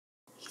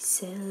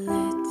Said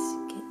let's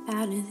get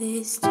out of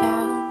this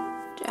town,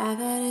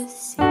 drive out of the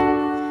city,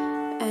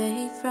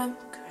 away from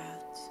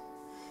crowds.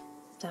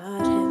 Thought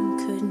heaven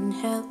couldn't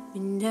help me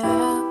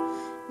now,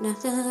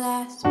 nothing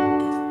lasts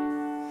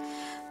forever.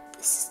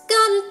 This is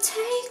gonna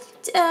take me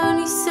down.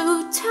 He's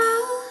so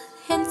tall,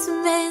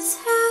 handsome as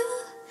hell.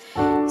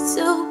 He's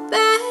so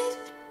bad,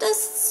 but does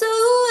it so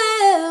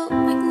well.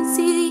 I can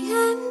see the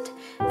end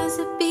as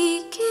it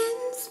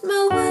begins.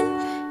 My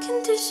one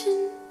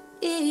condition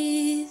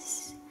is,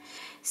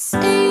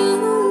 say you'll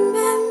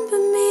remember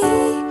me,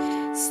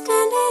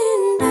 standing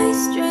in a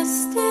nice dress,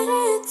 staring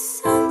at the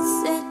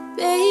sunset,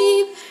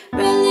 babe.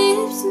 Red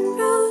lips and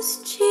rose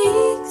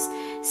cheeks.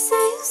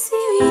 Say you'll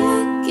see me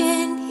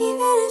again, even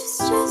if it's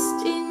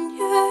just in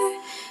your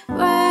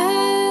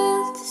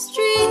wildest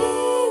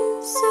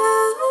dreams.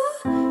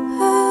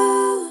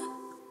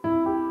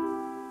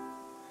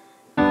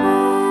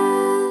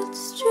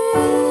 Wildest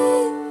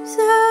dreams.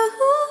 So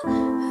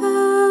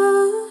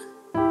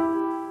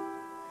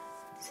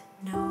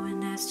no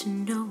one has to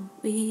know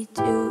what we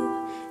do.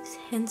 His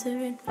hands are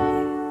in my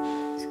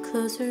hair, his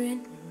clothes are in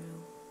my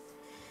room,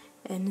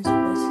 and his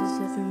voice is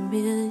a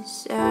familiar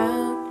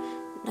sound.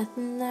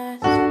 Nothing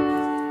lasts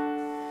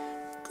forever.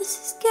 This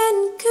is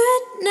getting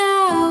good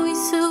now.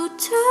 He's so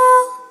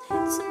tall,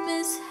 handsome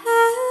as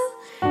hell.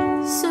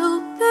 He's so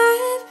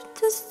bad, but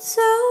does it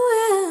so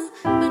well.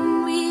 When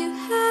we've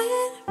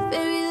had our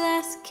very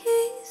last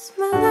kiss,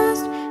 my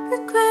last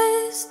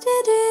request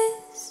it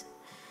is,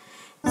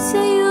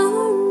 say you'll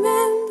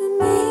remember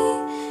me,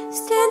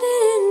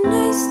 standing in a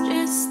nice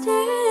dress,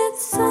 staring at the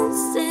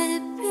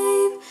sunset,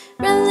 babe.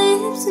 Red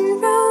lips and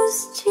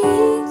rose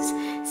cheeks.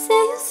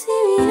 Say you'll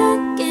see me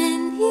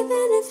again,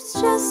 even if it's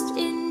just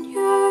in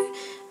your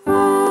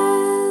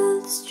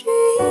wildest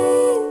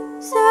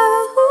dreams.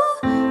 Wildest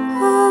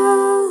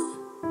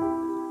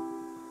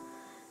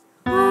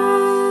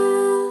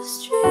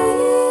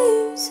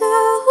dreams.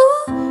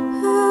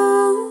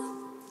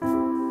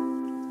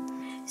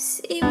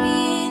 See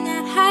me in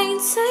that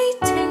hindsight,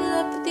 tangled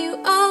up with you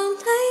all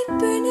night,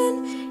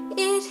 burning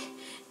it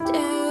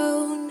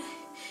down.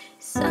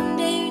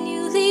 Someday when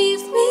you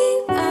leave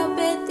me, I'll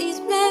bet these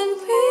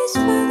memories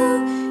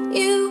follow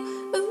you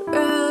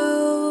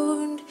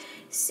around.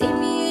 See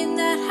me in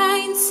that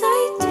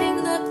hindsight,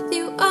 tangled up with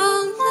you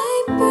all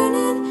night,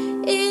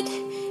 burning it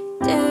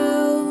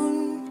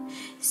down.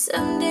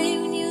 Someday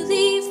when you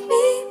leave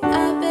me,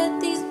 I'll bet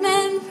these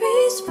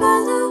memories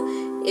follow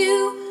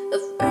you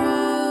around.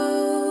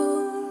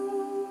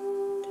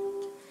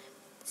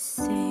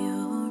 Say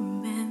you'll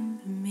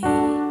remember me,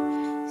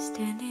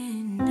 standing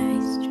in a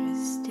nice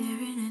dress,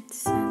 staring at the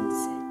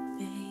sunset,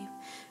 babe.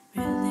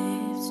 Red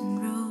lips and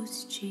rose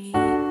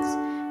cheeks.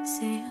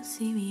 Say you'll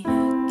see me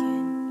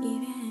again,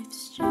 even if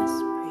it's just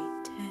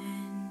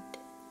pretend.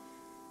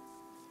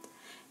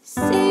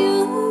 Say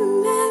you'll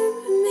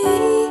remember me,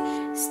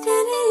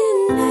 standing in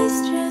a nice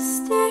dress,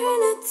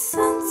 staring at the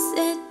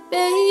sunset,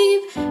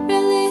 babe.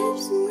 Red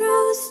lips and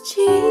rose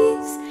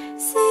cheeks.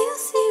 Say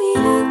you'll see me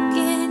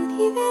again,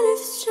 even if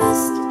it's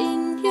just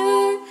in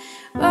your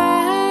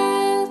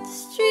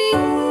wildest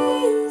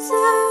dreams.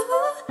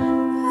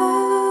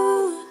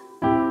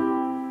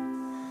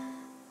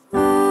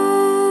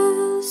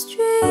 Wildest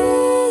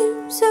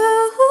dreams. Say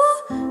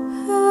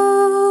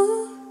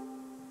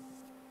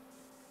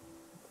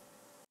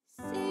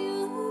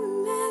you'll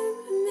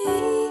remember me,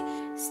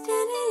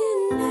 standing in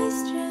a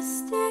nice